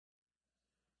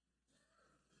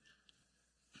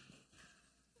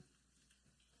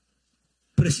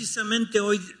Precisamente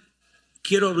hoy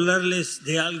quiero hablarles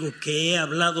de algo que he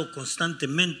hablado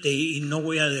constantemente y no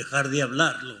voy a dejar de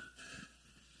hablarlo,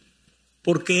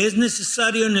 porque es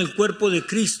necesario en el cuerpo de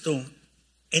Cristo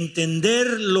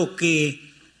entender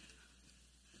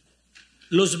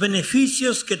los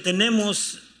beneficios que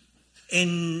tenemos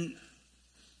en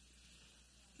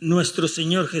nuestro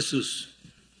Señor Jesús.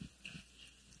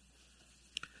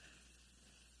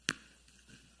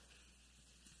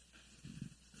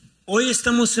 Hoy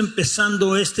estamos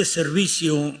empezando este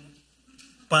servicio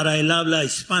para el habla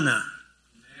hispana.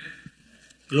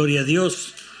 Gloria a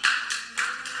Dios.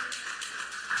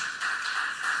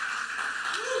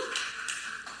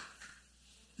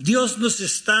 Dios nos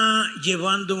está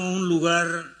llevando a un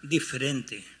lugar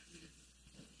diferente.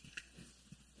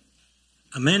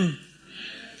 Amén.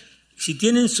 Si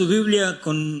tienen su Biblia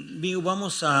conmigo,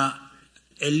 vamos a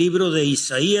el libro de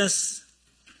Isaías.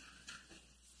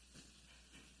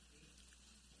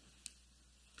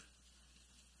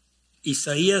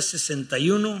 Isaías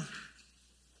 61.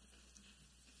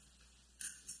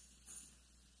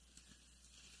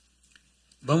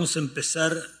 Vamos a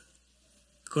empezar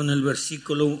con el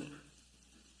versículo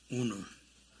 1.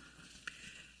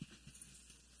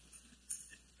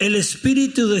 El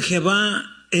Espíritu de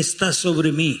Jehová está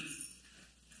sobre mí,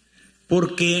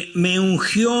 porque me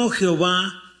ungió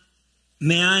Jehová,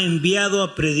 me ha enviado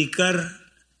a predicar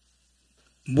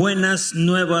buenas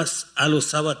nuevas a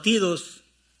los abatidos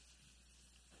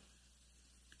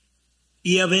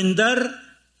y a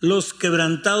vendar los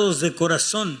quebrantados de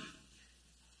corazón,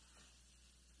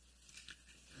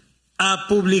 a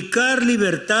publicar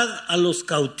libertad a los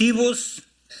cautivos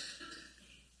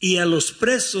y a los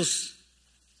presos,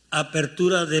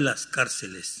 apertura de las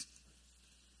cárceles,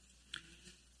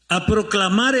 a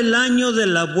proclamar el año de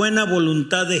la buena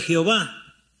voluntad de Jehová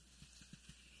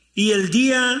y el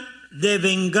día de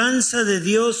venganza de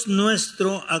Dios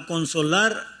nuestro, a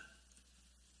consolar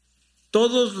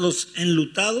todos los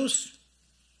enlutados,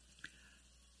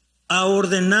 a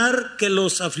ordenar que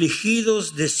los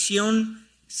afligidos de Sión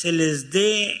se les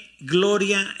dé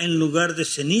gloria en lugar de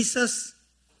cenizas,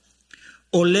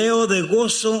 oleo de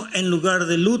gozo en lugar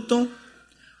de luto,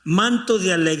 manto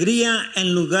de alegría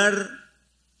en lugar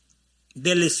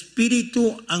del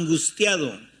espíritu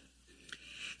angustiado.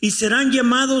 Y serán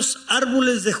llamados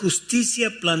árboles de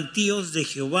justicia, plantíos de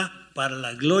Jehová para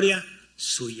la gloria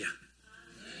suya.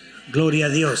 Gloria a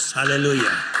Dios, aleluya.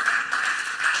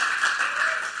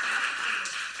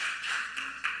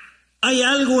 Hay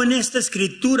algo en esta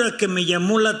escritura que me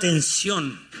llamó la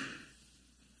atención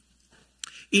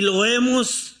y lo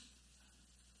hemos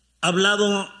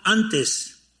hablado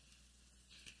antes.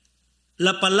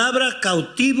 La palabra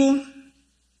cautivo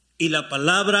y la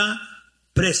palabra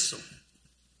preso.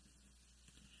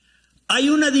 Hay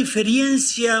una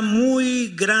diferencia muy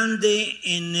grande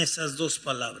en esas dos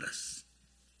palabras.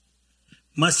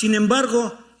 Mas, sin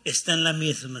embargo, está en la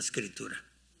misma escritura.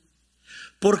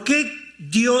 ¿Por qué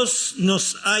Dios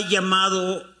nos ha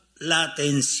llamado la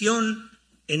atención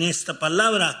en esta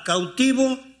palabra,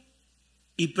 cautivo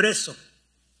y preso?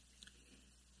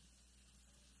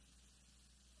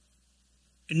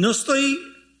 No estoy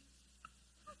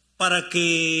para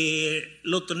que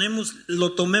lo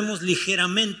tomemos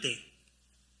ligeramente.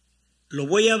 Lo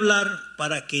voy a hablar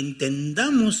para que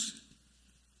entendamos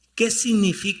 ¿qué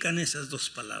significan esas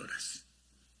dos palabras?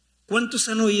 ¿Cuántos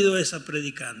han oído esa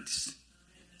prédica antes?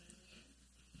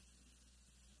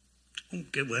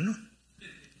 Qué bueno.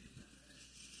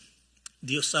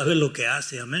 Dios sabe lo que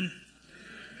hace, amén.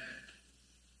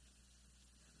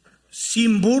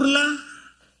 Sin burla,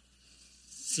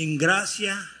 sin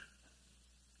gracia.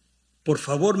 Por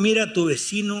favor, mira a tu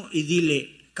vecino y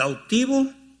dile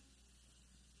cautivo.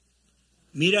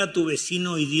 Mira a tu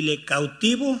vecino y dile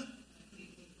cautivo.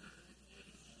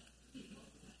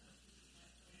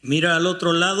 Mira al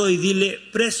otro lado y dile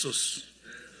presos.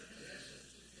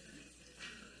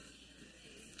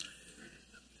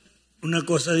 Una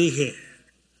cosa dije,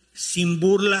 sin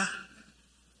burla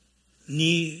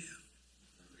ni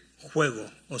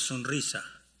juego o sonrisa.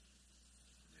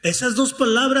 Esas dos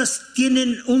palabras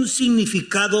tienen un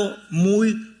significado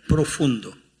muy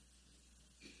profundo.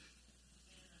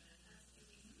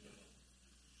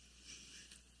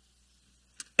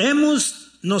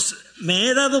 Me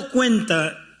he dado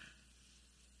cuenta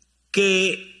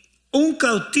que un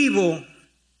cautivo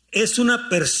es una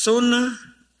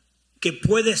persona que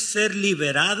puede ser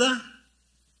liberada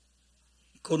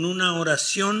con una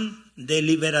oración de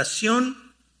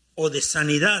liberación o de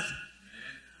sanidad.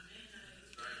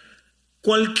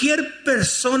 Cualquier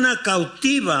persona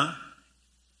cautiva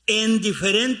en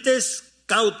diferentes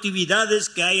cautividades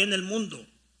que hay en el mundo.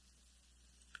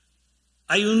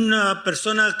 Hay una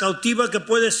persona cautiva que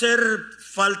puede ser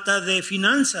falta de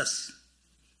finanzas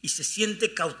y se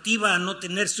siente cautiva a no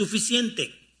tener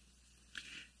suficiente.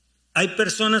 Hay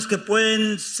personas que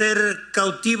pueden ser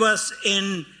cautivas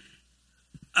en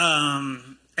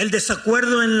el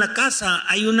desacuerdo en la casa.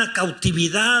 Hay una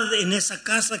cautividad en esa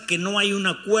casa, que no hay un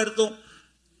acuerdo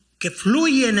que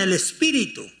fluye en el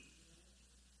espíritu.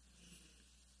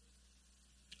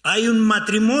 Hay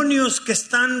matrimonios que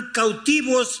están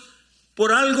cautivos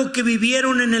por algo que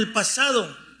vivieron en el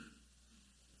pasado.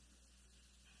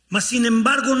 Mas sin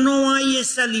embargo no hay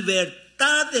esa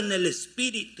libertad en el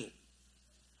espíritu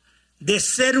de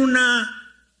ser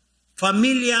una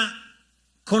familia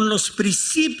con los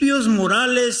principios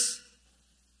morales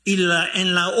y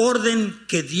en la orden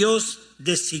que Dios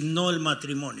designó el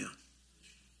matrimonio.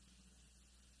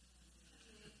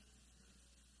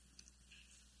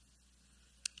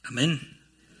 Amén.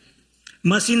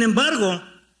 Mas sin embargo,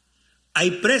 hay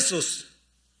presos.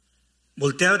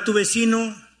 Voltea a tu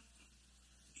vecino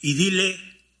y dile: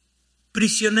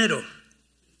 prisionero.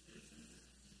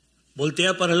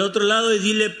 Voltea para el otro lado y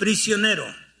dile: prisionero.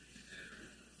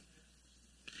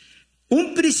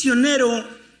 Un prisionero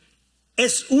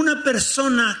es una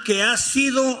persona que ha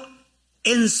sido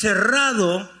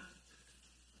encerrado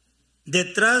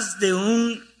detrás de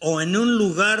o en un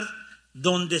lugar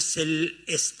donde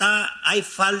hay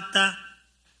falta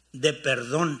de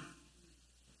perdón.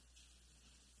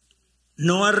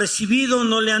 No ha recibido,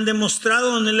 no le han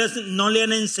demostrado, no le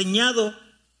han enseñado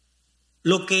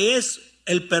lo que es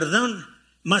el perdón,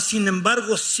 mas sin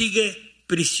embargo sigue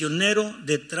prisionero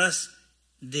detrás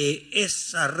de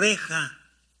esa reja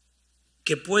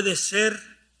que puede ser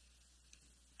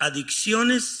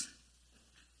adicciones,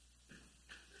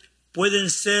 pueden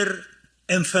ser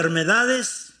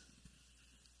enfermedades,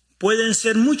 pueden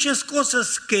ser muchas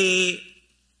cosas que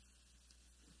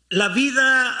la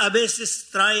vida a veces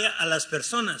trae a las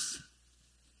personas.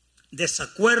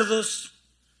 Desacuerdos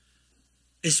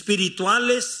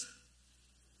espirituales.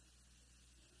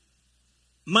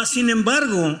 Mas sin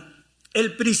embargo,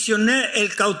 el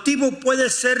cautivo puede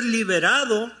ser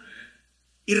liberado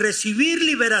y recibir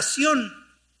liberación,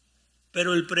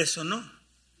 pero el preso no.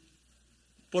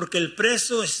 Porque el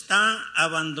preso está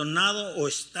abandonado o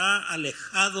está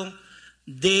alejado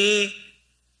de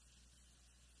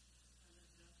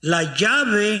la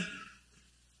llave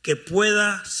que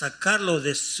pueda sacarlo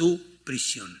de su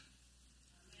prisión.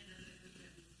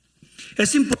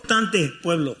 Es importante,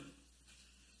 pueblo,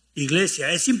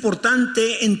 iglesia, es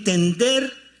importante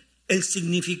entender el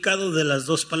significado de las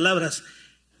dos palabras,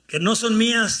 que no son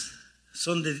mías,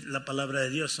 son de la palabra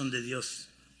de Dios, son de Dios.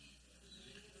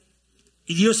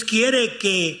 Y Dios quiere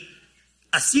que,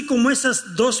 así como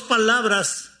esas dos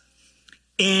palabras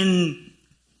en...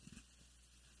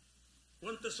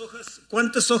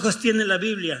 ¿Cuántas hojas tiene la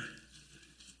Biblia?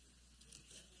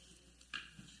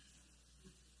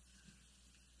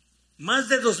 Más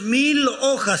de 2,000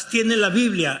 hojas tiene la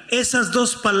Biblia. Esas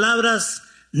dos palabras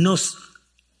nos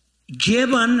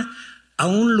llevan a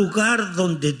un lugar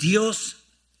donde Dios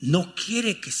no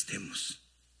quiere que estemos.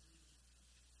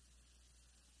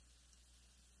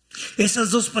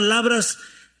 Esas dos palabras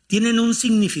tienen un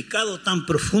significado tan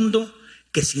profundo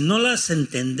que si no las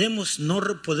entendemos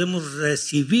no podemos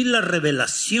recibir la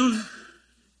revelación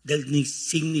del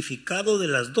significado de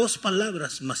las dos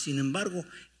palabras, mas sin embargo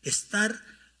estar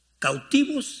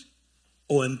cautivos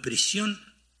o en prisión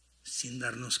sin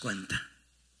darnos cuenta.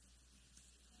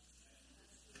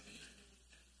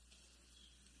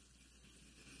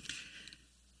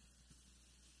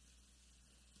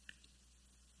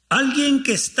 Alguien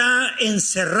que está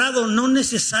encerrado no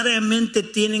necesariamente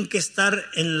tienen que estar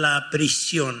en la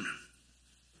prisión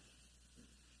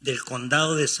del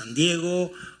condado de San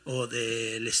Diego o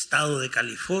del estado de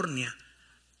California.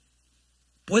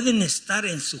 Pueden estar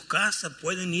en su casa,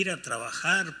 pueden ir a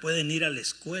trabajar, pueden ir a la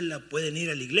escuela, pueden ir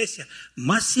a la iglesia.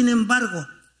 Más sin embargo,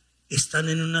 están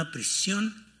en una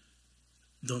prisión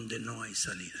donde no hay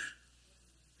salida.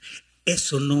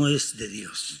 Eso no es de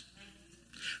Dios.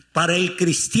 Para el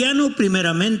cristiano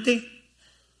primeramente,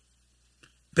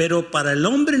 pero para el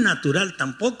hombre natural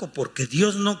tampoco, porque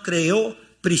Dios no creó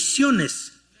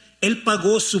prisiones. Él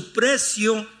pagó su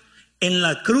precio en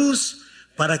la cruz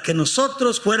para que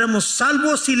nosotros fuéramos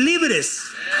salvos y libres.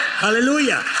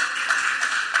 Aleluya.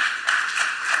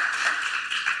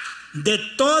 De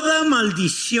toda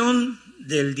maldición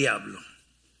del diablo.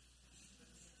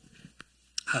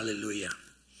 Aleluya.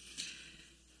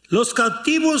 Los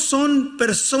cautivos son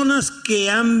personas que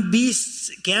han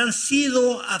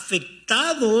sido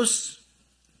afectados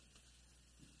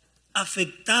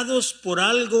por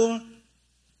algo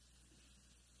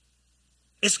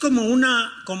Es como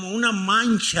una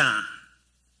mancha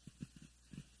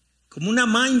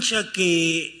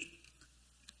que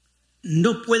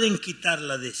no pueden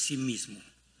quitarla de sí mismo.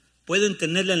 Pueden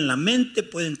tenerla en la mente,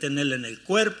 pueden tenerla en el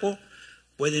cuerpo,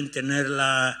 pueden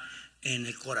tenerla en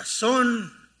el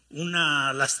corazón,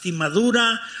 una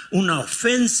lastimadura, una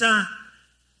ofensa,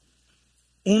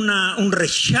 un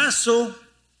rechazo.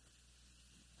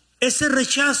 Ese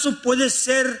rechazo puede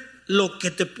ser lo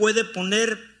que te puede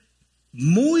poner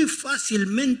muy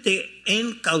fácilmente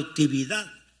en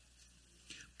cautividad.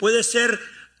 Puede ser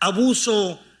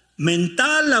abuso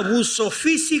mental, abuso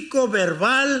físico,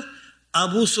 verbal,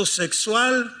 abuso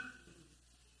sexual.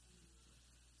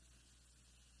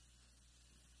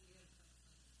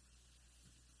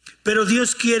 Pero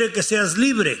Dios quiere que seas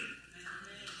libre.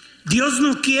 Dios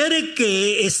no quiere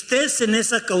que estés en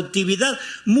esa cautividad,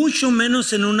 mucho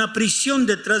menos en una prisión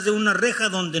detrás de una reja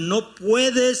donde no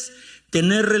puedes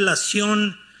tener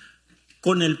relación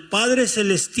con el Padre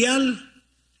Celestial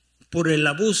por el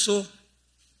abuso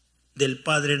del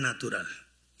Padre natural.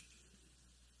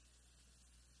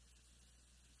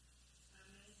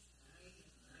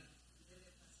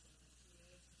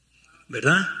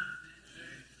 ¿Verdad?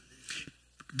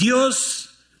 Dios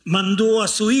mandó a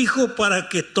su Hijo para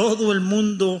que todo el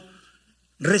mundo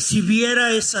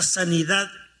recibiera esa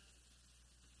sanidad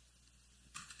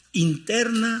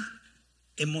interna,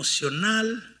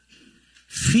 emocional,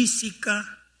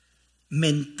 física,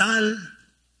 mental.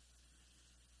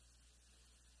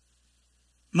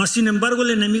 Mas sin embargo,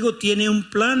 el enemigo tiene un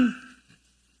plan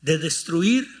de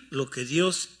destruir lo que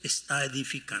Dios está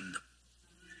edificando.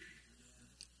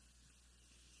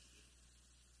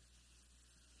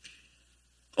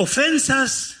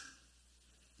 Ofensas,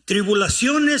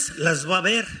 tribulaciones, las va a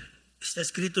haber. Está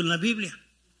escrito en la Biblia.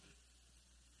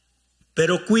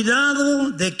 Pero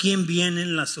cuidado de quién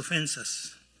vienen las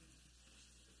ofensas.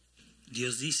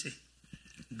 Dios dice,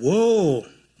 wow,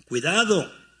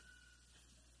 cuidado,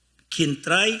 quién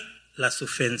trae las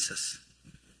ofensas.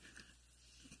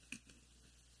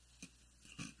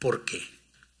 ¿Por qué?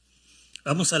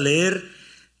 Vamos a leer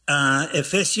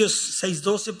Efesios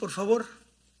 6:12, por favor.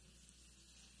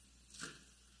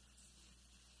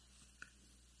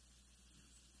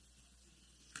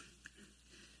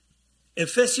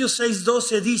 Efesios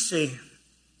 6:12 dice: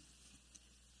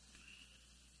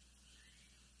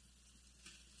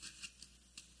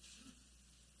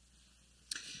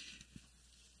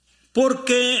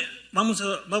 porque, vamos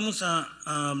a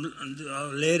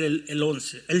leer el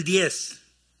 11, el 10.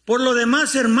 Por lo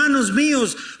demás, hermanos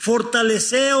míos,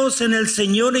 fortaleceos en el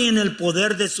Señor y en el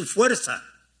poder de su fuerza.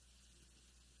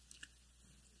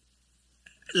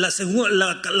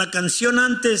 La canción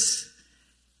antes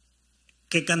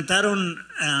que cantaron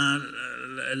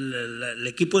el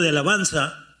equipo de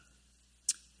alabanza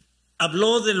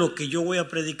habló de lo que yo voy a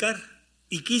predicar,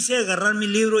 y quise agarrar mi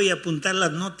libro y apuntar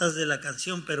las notas de la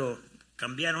canción, pero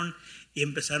cambiaron y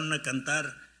empezaron a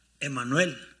cantar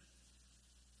Emmanuel,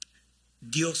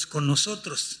 Dios con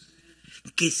nosotros,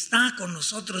 que está con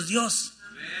nosotros Dios.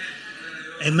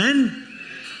 Amén.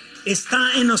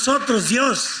 Está en nosotros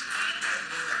Dios.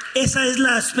 Esa es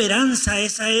la esperanza,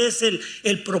 esa es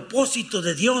el propósito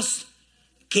de Dios,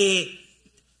 que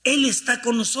Él está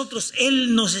con nosotros.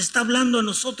 Él nos está hablando a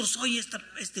nosotros hoy,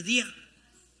 este día.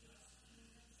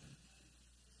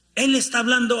 Él está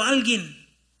hablando a alguien.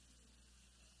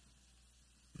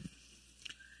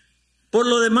 Por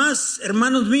lo demás,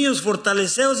 hermanos míos,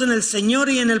 fortaleceos en el Señor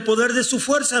y en el poder de su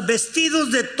fuerza,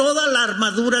 vestidos de toda la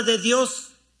armadura de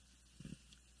Dios.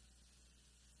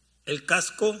 El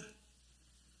casco,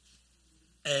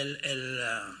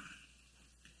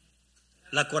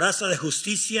 la coraza de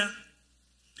justicia,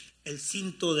 el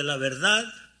cinto de la verdad,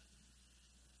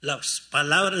 la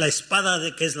espada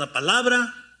de que es la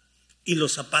palabra, y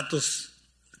los zapatos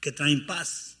que traen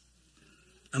paz.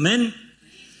 Amén.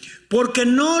 Porque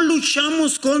no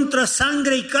luchamos contra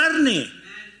sangre y carne,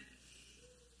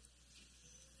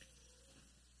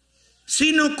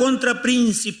 sino contra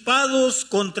principados,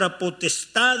 contra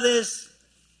potestades.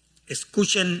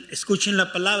 Escuchen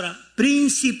la palabra,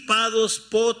 principados,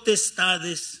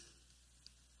 potestades.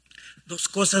 Dos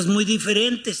cosas muy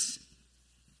diferentes.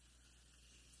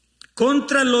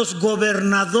 Contra los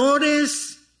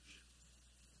gobernadores,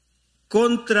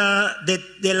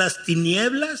 de las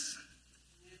tinieblas.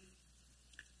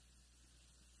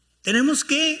 Tenemos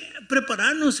que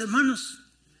prepararnos, hermanos.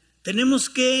 Tenemos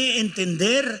que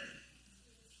entender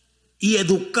y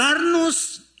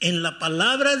educarnos en la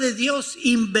palabra de Dios.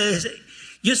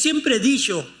 Yo siempre he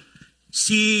dicho,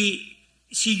 si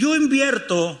yo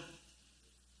invierto,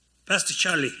 Pastor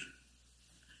Charlie,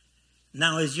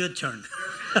 now it's your turn.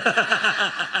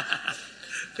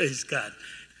 Praise God.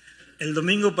 El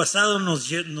domingo pasado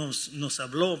nos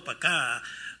habló para acá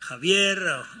Javier,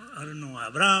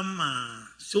 Abraham,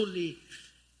 a Zully.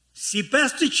 Si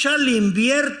Pastor Charlie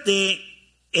invierte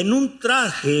en un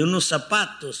traje, unos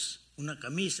zapatos, una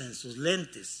camisa, en sus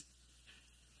lentes,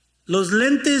 los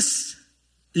lentes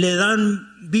le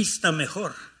dan vista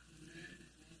mejor.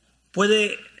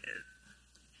 Puede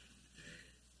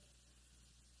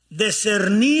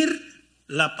discernir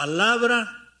la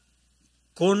palabra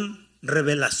con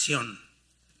revelación,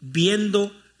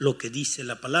 viendo lo que dice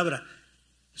la palabra.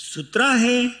 Su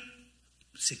traje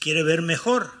se quiere ver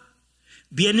mejor.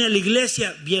 Viene a la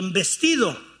iglesia bien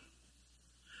vestido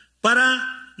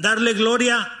para darle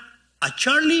gloria a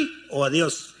Charlie o a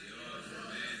Dios.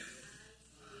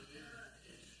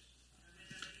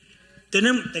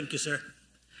 Thank you, sir.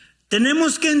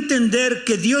 Tenemos que entender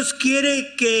que Dios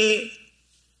quiere que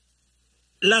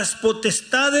las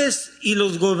potestades y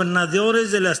los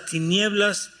gobernadores de las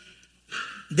tinieblas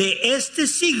de este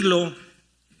siglo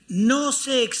no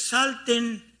se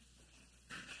exalten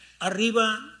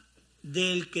arriba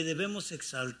del que debemos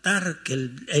exaltar, que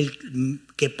el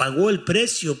que pagó el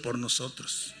precio por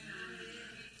nosotros.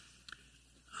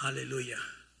 Aleluya.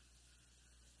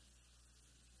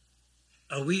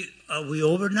 Are we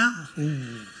over now?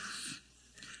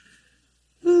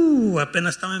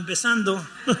 Apenas estaba empezando.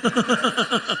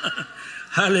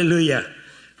 Aleluya.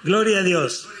 Gloria a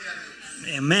Dios.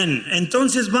 Amén.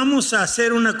 Entonces vamos a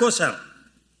hacer una cosa.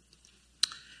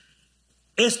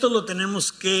 Esto lo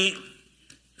tenemos que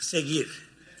seguir,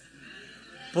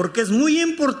 porque es muy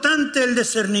importante el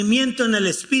discernimiento en el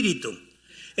espíritu.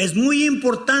 Es muy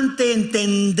importante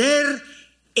entender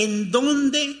en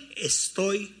dónde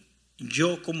estoy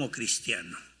yo como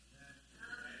cristiano.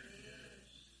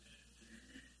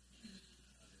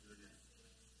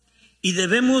 Y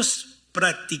debemos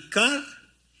practicar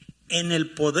en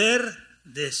el poder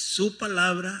de su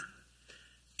palabra,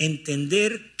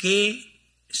 entender que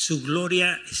su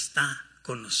gloria está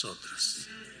con nosotros.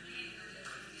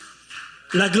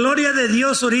 La gloria de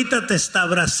Dios ahorita te está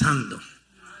abrazando.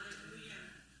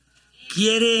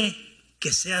 Quiere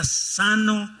que seas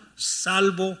sano,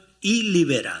 salvo y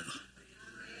liberado.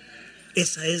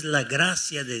 Esa es la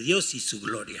gracia de Dios y su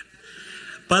gloria.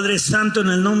 Padre Santo, en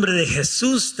el nombre de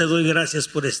Jesús, te doy gracias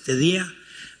por este día.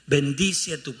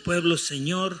 Bendice a tu pueblo,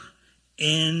 Señor,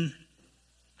 en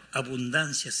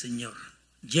abundancia, Señor.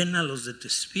 Llénalos de tu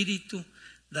espíritu.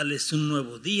 Dales un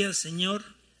nuevo día, Señor,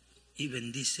 y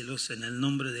bendícelos en el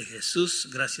nombre de Jesús.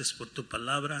 Gracias por tu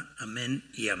palabra. Amén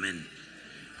y amén.